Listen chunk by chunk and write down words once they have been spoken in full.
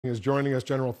is joining us.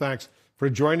 General, thanks for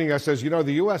joining us. As you know,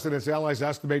 the U.S. and its allies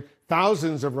estimate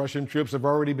thousands of Russian troops have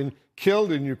already been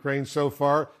killed in Ukraine so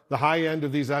far. The high end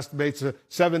of these estimates,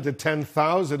 7,000 to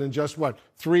 10,000 in just,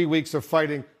 3 weeks of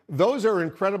fighting. Those are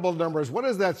incredible numbers. What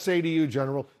does that say to you,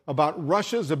 General, about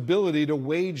Russia's ability to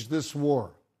wage this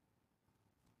war?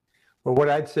 Well, what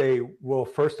I'd say, well,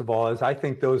 first of all, is I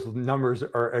think those numbers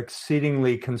are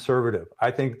exceedingly conservative. I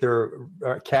think their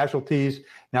casualties,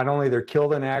 not only they're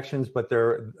killed in actions, but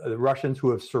they're the Russians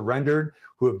who have surrendered,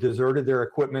 who have deserted their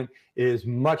equipment, is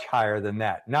much higher than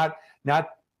that. Not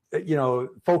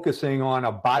focusing on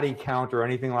a body count or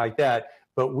anything like that,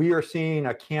 but we are seeing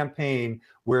a campaign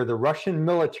where the Russian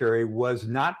military was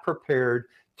not prepared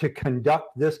to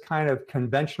conduct this kind of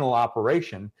conventional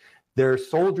operation. Their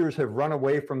soldiers have run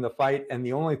away from the fight, and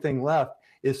the only thing left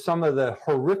is some of the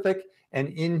horrific and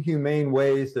inhumane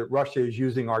ways that Russia is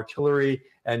using artillery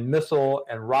and missile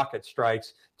and rocket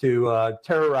strikes to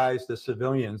terrorize the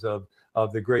civilians of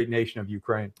the great nation of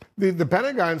Ukraine. The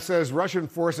Pentagon says Russian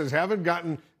forces haven't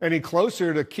gotten any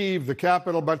closer to Kyiv, the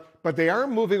capital, but they are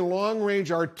moving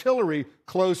long-range artillery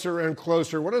closer and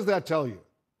closer. What does that tell you?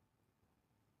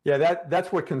 Yeah,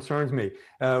 that's what concerns me.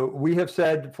 We have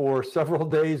said for several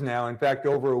days now, in fact,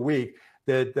 over a week,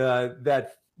 that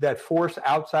that force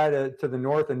outside to the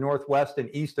north and northwest and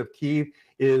east of Kyiv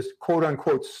is quote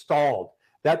unquote stalled.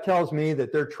 That tells me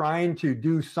that they're trying to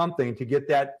do something to get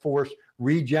that force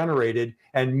regenerated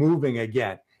and moving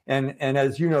again. And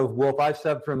as you know, Wolf, I've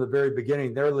said from the very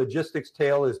beginning, their logistics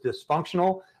tail is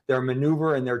dysfunctional. Their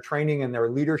maneuver and their training and their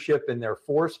leadership and their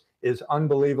force is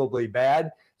unbelievably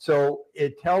bad. So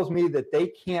it tells me that they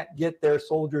can't get their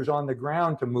soldiers on the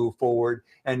ground to move forward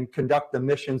and conduct the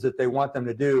missions that they want them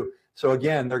to do. So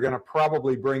again, they're going to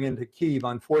probably bring into Kyiv,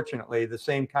 unfortunately, the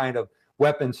same kind of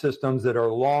weapon systems that are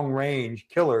long-range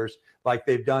killers like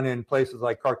they've done in places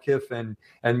like Kharkiv and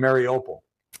Mariupol.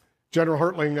 General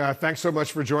Hertling, thanks so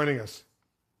much for joining us.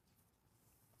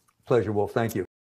 Pleasure, Wolf. Thank you.